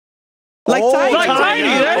Like tiny. Like tiny.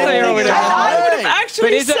 That's how you're with it. I would have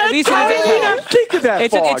actually said tiny.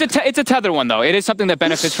 It's a tether one though. It is something that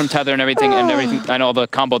benefits from tether and everything I know the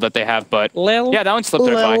combo that they have, but yeah, that one slipped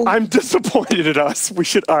there fine. I'm disappointed at us. We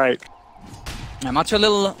should. All right. Yeah, Macho a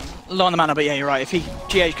little low on the mana, but yeah, you're right. If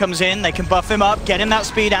GH comes in, they can buff him up, get him that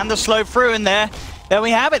speed and the slow through in there. There we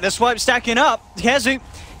have it. The swipe stacking up. KheZu,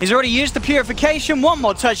 he's already used the purification. One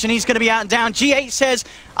more touch and he's going to be out and down. GH says,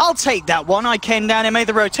 I'll take that one. I came down and made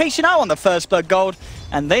the rotation. I want the first blood gold,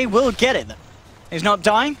 and they will get it. He's not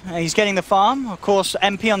dying. He's getting the farm. Of course,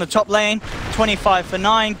 MP on the top lane. 25 for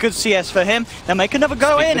 9. Good CS for him. They'll make another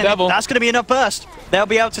go in, and that's going to be enough burst. They'll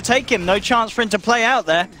be able to take him. No chance for him to play out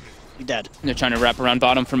there. He's dead. They're trying to wrap around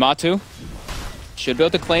bottom for Matu. Should be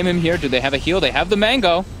able to claim him here. Do they have a heal? They have the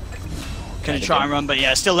mango. Gonna try and run, but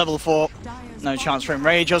yeah, still level 4. No chance for him.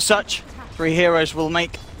 Rage or such. 3 heroes will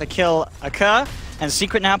make the kill occur. And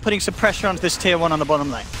Secret now putting some pressure onto this tier 1 on the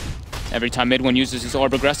bottom lane. Every time mid one uses his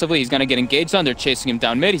orb aggressively, he's gonna get engaged on. They're chasing him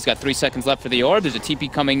down mid. He's got 3 seconds left for the orb. There's a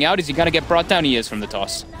TP coming out. Is he gonna get brought down? He is from the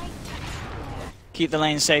toss. Keep the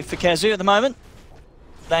lane safe for KheZu at the moment.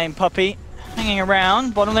 Lane Puppey hanging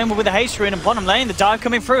around. Bottom lane with a haste rune, and bottom lane, the dive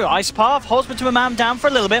coming through. Ice Path holds Matumamam down for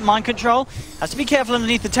a little bit. Mind control. Has to be careful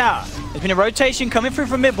underneath the tower. There's been a rotation coming through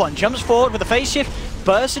from mid one. Jumps forward with a phase shift,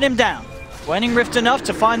 bursting him down. Waning Rift enough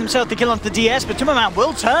to find himself the kill onto the DS, but Matumamam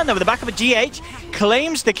will turn though with the back of a GH.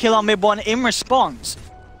 Claims the kill on mid one in response.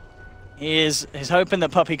 He's hoping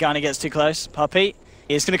that Puppey kind of gets too close. Puppey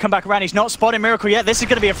is going to come back around. He's not spotting Miracle yet. This is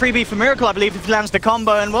going to be a freebie for Miracle, I believe, if he lands the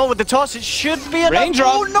combo. And well, with the toss, it should be enough.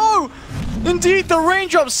 Raindrop. Oh no! Indeed, the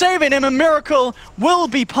raindrop saving him, and Miracle will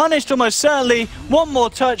be punished almost certainly. One more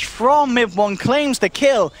touch from mid one, claims the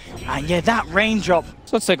kill. And yeah, that raindrop.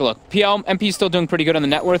 So let's take a look. PL, MP is still doing pretty good on the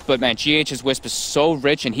net worth, but man, GH's Wisp is so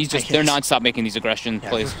rich, and they're non-stop making these aggression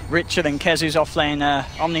plays. Richer than KheZu's offlane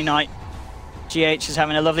Omni Knight. GH is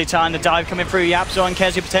having a lovely time. The dive coming through. YapzOr and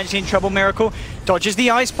KheZu potentially in trouble. Miracle dodges the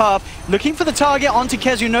ice path, looking for the target onto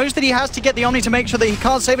KheZu. Knows that he has to get the Omni to make sure that he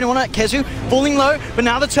can't save anyone at KheZu. Falling low, but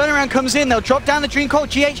now the turnaround comes in. They'll drop down the Dream Cold.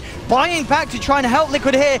 GH buying back to try and help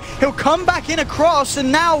Liquid here. He'll come back in across, and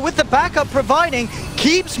now with the backup providing,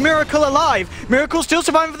 keeps Miracle alive. Miracle still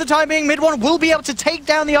surviving for the time being. Mid one will be able to take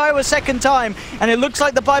down the Iowa second time, and it looks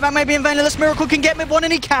like the buyback may be in vain unless Miracle can get mid one,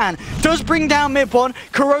 and he can. Does bring down mid one.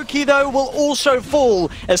 KuroKy though will also fall.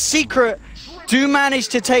 A Secret do manage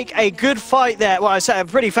to take a good fight there. Well, I say a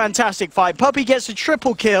pretty fantastic fight. Puppey gets a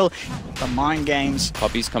triple kill. The mind games.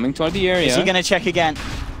 Puppey's coming toward the area. Is he going to check again?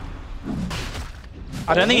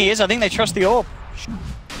 I don't think he is. I think they trust the orb.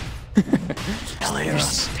 He's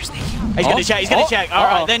going to check. He's going to check. All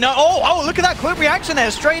right. They know. Oh, look at that quick reaction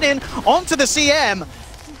there. Straight in onto the CM.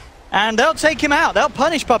 And they'll take him out. They'll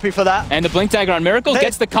punish Puppey for that. And the Blink Dagger on Miracle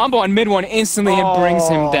gets the combo on mid one instantly and brings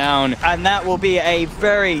him down. And that will be a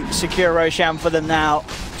very secure Roshan for them now.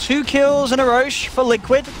 2 kills and a Rosh for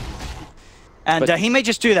Liquid. And he may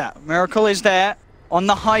just do that. Miracle is there on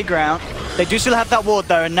the high ground. They do still have that ward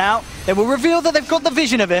though. And now they will reveal that they've got the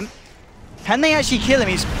vision of him. Can they actually kill him?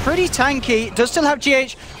 He's pretty tanky. Does still have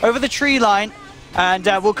GH over the tree line. And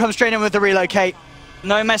will come straight in with the relocate.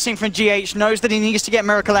 No messing from GH, knows that he needs to get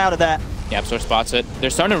Miracle out of there. YapzOr spots it. They're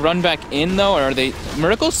starting to run back in though, or are they...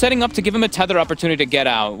 Miracle's setting up to give him a tether opportunity to get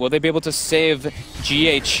out. Will they be able to save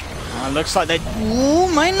GH? Looks like they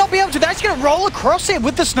might not be able to. They're actually going to roll across it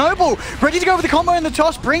with the snowball. Ready to go with the combo in the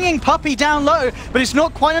toss, bringing Puppey down low, but it's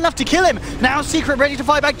not quite enough to kill him. Now Secret ready to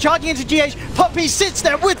fight back, charging into GH. Puppey sits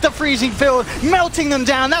there with the freezing field, melting them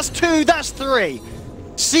down. That's 2, that's 3.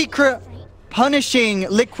 Secret punishing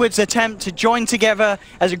Liquid's attempt to join together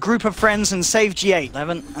as a group of friends and save G8.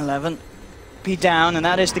 11, be down, and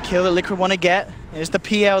that is the kill that Liquid want to get. It's the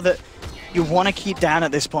PL that you want to keep down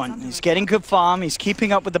at this point. He's getting good farm, he's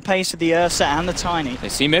keeping up with the pace of the Ursa and the Tiny. They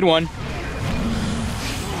see mid one.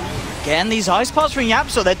 Again, these ice paths from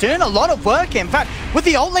YapzOr, they're doing a lot of work. In fact, with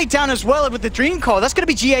the ult laid down as well, with the Dream Core, that's going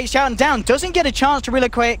to be GH out and down. Doesn't get a chance to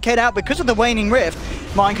relocate out because of the waning rift.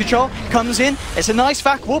 Mind control comes in. It's a nice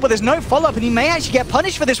fact wall, but there's no follow-up, and he may actually get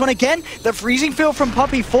punished for this one again. The freezing field from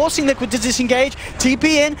Puppey forcing Liquid to disengage. TP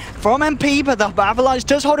in from MP, but the Avalanche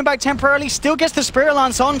does hold him back temporarily. Still gets the Spirit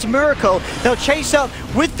Lance on to Miracle. They'll chase up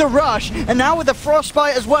with the rush, and now with the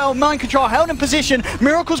Frostbite as well. Mind control held in position.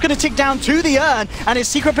 Miracle's going to tick down to the urn, and it's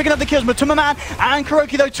Secret picking up the kills. Matumamam and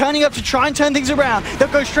KuroKy though turning up to try and turn things around. They'll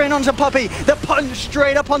go straight onto Puppey. They'll punch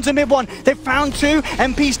straight up onto mid one. They've found 2.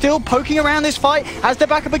 MP still poking around this fight as the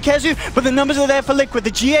backup of KheZu, but the numbers are there for Liquid.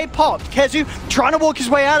 The GA popped. KheZu trying to walk his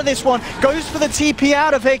way out of this one. Goes for the TP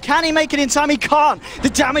out of here. Can he make it in time? He can't. The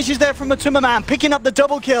damage is there from Matuma, picking up the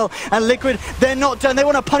double kill. And Liquid, they're not done. They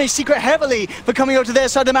want to punish Secret heavily for coming over to their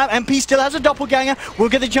side of the map. MP still has a doppelganger. Will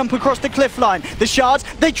get the jump across the cliff line. The shards,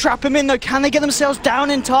 they trap him in though. Can they get themselves down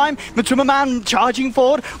in time? Matuma charging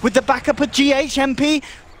forward with the backup of GH. MP.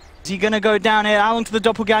 Is he going to go down here? Out onto the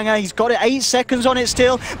doppelganger. He's got it. 8 seconds on it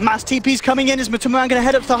still. Mass TP's coming in. Is Matuma going to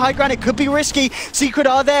head up to the high ground? It could be risky. Secret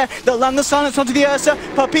are there. They'll land the silence onto the Ursa.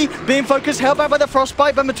 Puppey being focused, held back by the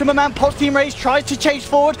frostbite, but Matuma pops team raise, tries to chase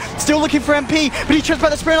forward. Still looking for MP, but he trips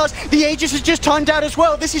by the sprint lines. The Aegis has just timed out as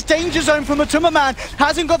well. This is danger zone for Matuma.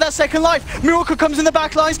 Hasn't got that second life. Miracle comes in the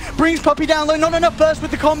back lines, brings Puppey down low. Not enough burst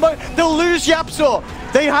with the combo. They'll lose YapzOr.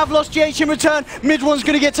 They have lost GH in return. Mid one's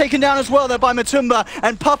going to get taken down as well there by Matumba.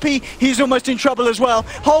 And Puppey, he's almost in trouble as well.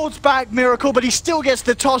 Holds back Miracle, but he still gets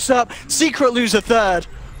the toss up. Secret lose a third.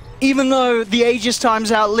 Even though the Aegis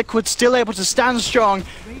times out, Liquid still able to stand strong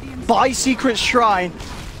by Secret's Shrine.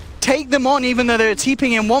 Take them on even though they're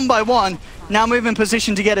TPing in one by one. Now move in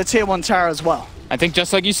position to get a tier 1 tower as well. I think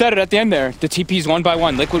just like you said it at the end there, the TPs one by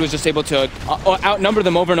one. Liquid was just able to outnumber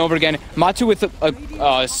them over and over again. Matu with a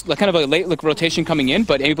kind of a late rotation coming in,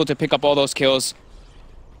 but able to pick up all those kills.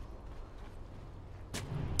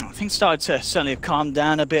 Things started to certainly have calmed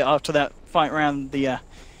down a bit after that fight around the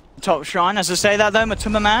top shrine. As I say that though,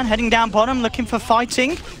 Matuma heading down bottom, looking for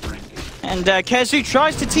fighting. And KheZu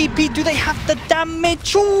tries to TP. Do they have the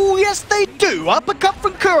damage? Oh, yes they do. Uppercut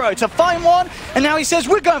from Kuro to find one. And now he says,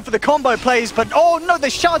 we're going for the combo plays. But oh no,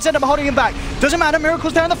 the shards end up holding him back. Doesn't matter,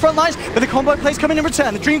 Miracle's down the front lines. But the combo plays coming in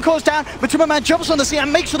return. The Dream Core's down. Matuma jumps on the sea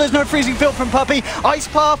and makes sure there's no freezing field from Puppey. Ice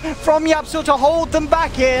Path from YapzOr to hold them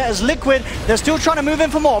back here as Liquid. They're still trying to move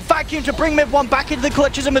in for more. Vacuum to bring mid one back into the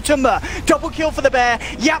clutches of Matuma. Double kill for the bear.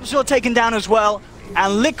 YapzOr taken down as well.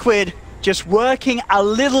 And Liquid just working a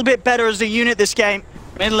little bit better as a unit this game.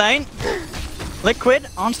 Mid lane, Liquid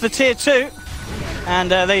onto the tier 2.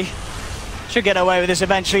 And they should get away with this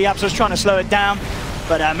eventually. YapzOr's trying to slow it down.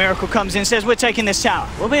 But Miracle comes in, says, we're taking this tower.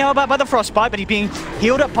 We'll be held back by the frostbite, but he's being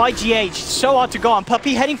healed up by GH. So hard to go on.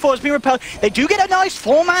 Puppey heading forward, being repelled. They do get a nice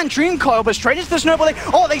 4-man Dream Coil, but straight into the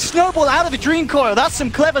snowball. They snowball out of the Dream Coil. That's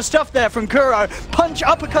some clever stuff there from Kuro. Punch,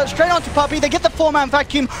 uppercut, straight onto Puppey. They get the 4-man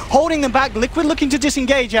vacuum, holding them back. Liquid looking to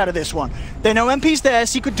disengage out of this one. They know MP's there,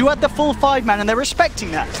 Secret do have the full 5-man, and they're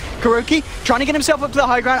respecting that. Kuroki trying to get himself up to the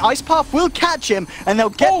high ground. Ice Path will catch him, and they'll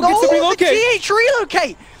get the relocate. GH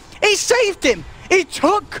relocate. He saved him. He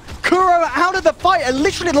took Kuro out of the fight at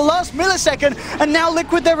literally the last millisecond, and now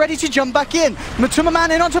Liquid, they're ready to jump back in. Matuma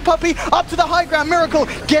in onto Puppey, up to the high ground. Miracle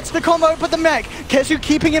gets the combo up at the mech. KheZu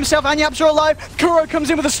keeping himself and YapzOr alive. Kuro comes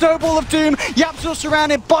in with a snowball of doom. YapzOr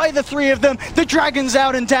surrounded by the 3 of them. The Dragon's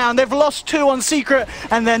out and down. They've lost 2 on Secret,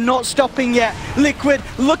 and they're not stopping yet. Liquid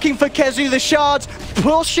looking for KheZu. The shards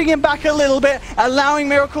pushing him back a little bit, allowing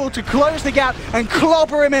Miracle to close the gap and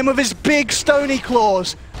clobber him in with his big stony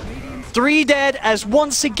claws. 3 dead as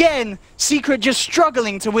once again, Secret just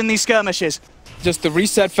struggling to win these skirmishes. Just the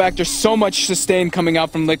reset factor, so much sustain coming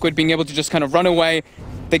out from Liquid, being able to just kind of run away.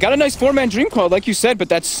 They got a nice 4-man Dream Coil, like you said, but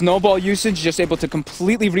that snowball usage just able to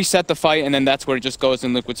completely reset the fight, and then that's where it just goes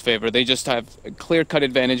in Liquid's favor. They just have a clear-cut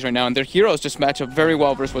advantage right now, and their heroes just match up very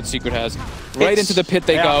well versus what Secret has. Right into the pit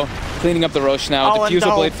they go, cleaning up the Roche now.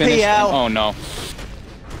 Diffusal blade finish. Oh no.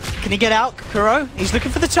 Can he get out, Kuro? He's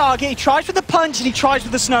looking for the target. He tries with the punch and he tries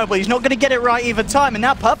with the snowball. He's not going to get it right either time. And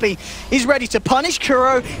now Puppey is ready to punish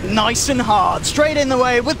Kuro nice and hard. Straight in the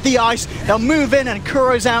way with the ice. They'll move in and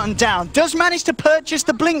Kuro's out and down. Does manage to purchase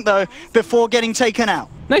the blink though before getting taken out.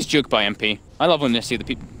 Nice juke by MP. I love when I see the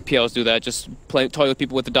PLs do that. Just toy with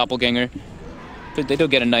people with the doppelganger. They do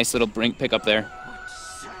get a nice little blink pick up there.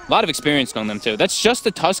 A lot of experience on them too. That's just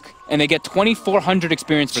a Tusk and they get 2,400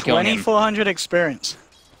 experience for killing him. 2,400 experience.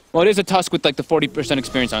 Well, it is a Tusk with like the 40%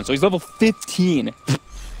 experience on, so he's level 15.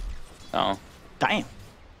 Oh. Damn.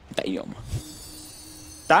 Damn.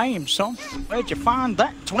 Damn, son. Where'd you find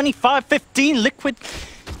that? 25-15, Liquid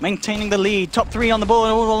maintaining the lead. Top 3 on the board,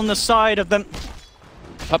 all on the side of them.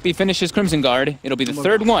 Puppey finishes Crimson Guard. It'll be the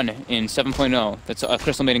 3rd one in 7.0. That's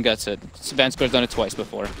Crystal Maiden gets it. Vanscore's done it twice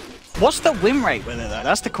before. What's the win rate with it, though?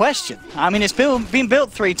 That's the question. I mean, it's been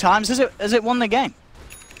built 3 times. Has it won the game?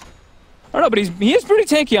 I don't know, but he is pretty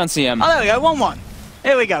tanky on CM. Oh, there we go, 1-1.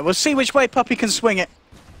 Here we go. We'll see which way Puppey can swing it.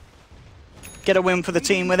 Get a win for the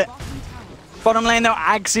team with it. Bottom lane, though,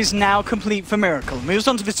 Ags is now complete for Miracle. Moves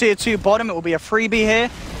on to the tier 2 bottom. It will be a freebie here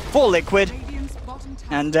for Liquid.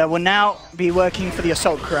 And we'll now be working for the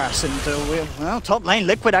Assault Cuirass. And well, top lane,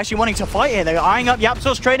 Liquid actually wanting to fight here. They're eyeing up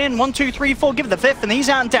YapzOr straight in. 1, 2, 3, 4, give it the 5th, and he's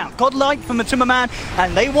out and down. Godlike from Matuma Man,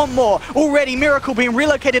 and they want more. Already, Miracle being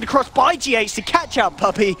relocated across by GH to catch out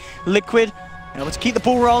Puppey. Liquid able to keep the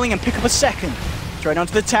ball rolling and pick up a second. Straight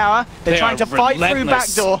onto the tower. They're trying to fight through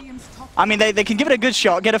backdoor. I mean, they can give it a good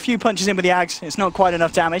shot, get a few punches in with the Ags. It's not quite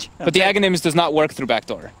enough damage. But the Aghanim's does not work through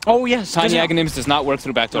backdoor. Oh, yes. Tiny Aghanim's does not work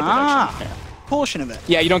through backdoor protection. Yeah. Portion of it.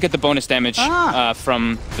 Yeah, you don't get the bonus damage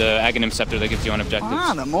from the Aghanim Scepter that gives you on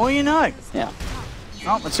objectives. The more you know. Yeah.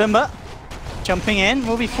 Oh, Matumba jumping in.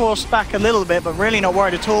 Will be forced back a little bit, but really not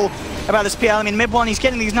worried at all about this PL. I mean, mid one, he's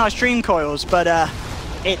getting these nice dream coils, but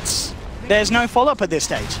there's no follow-up at this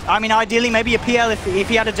stage. I mean, ideally, maybe a PL, if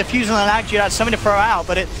he had a defusal and an Ag, you'd have something to throw out,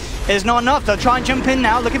 but it's not enough. They'll try and jump in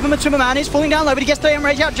now, looking for Matuma Man. He's falling down low, but he gets the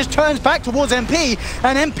enrage out, just turns back towards MP,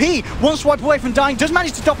 and MP, one swipe away from dying, does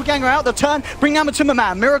manage to doppelganger out. They'll turn, bring down Matuma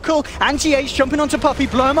Man. Miracle and GH jumping onto Puppey,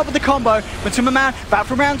 blow him up with the combo. Matuma Man back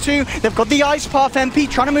from round 2. They've got the ice path. MP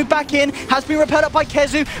trying to move back in, has been repelled up by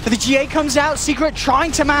KheZu, but the GA comes out. Secret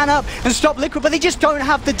trying to man up and stop Liquid, but they just don't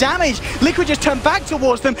have the damage. Liquid just turn back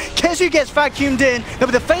towards them. KheZu gets vacuumed in. There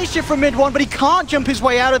with a phase shift from mid one, but he can't jump his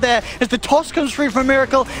way out of there as the toss comes through from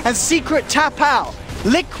Miracle and Secret tap out.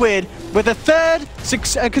 Liquid with a third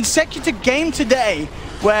consecutive game today,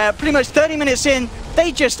 where pretty much 30 minutes in,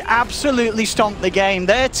 they just absolutely stomped the game.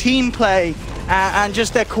 Their team play and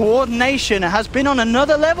just their coordination has been on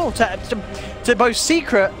another level to both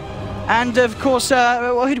Secret and, of course, who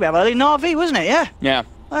do we have? Navi, wasn't it? Yeah. Yeah.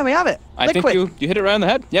 There we have it. I think you hit it right on the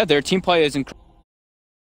head. Yeah, their team play is incredible.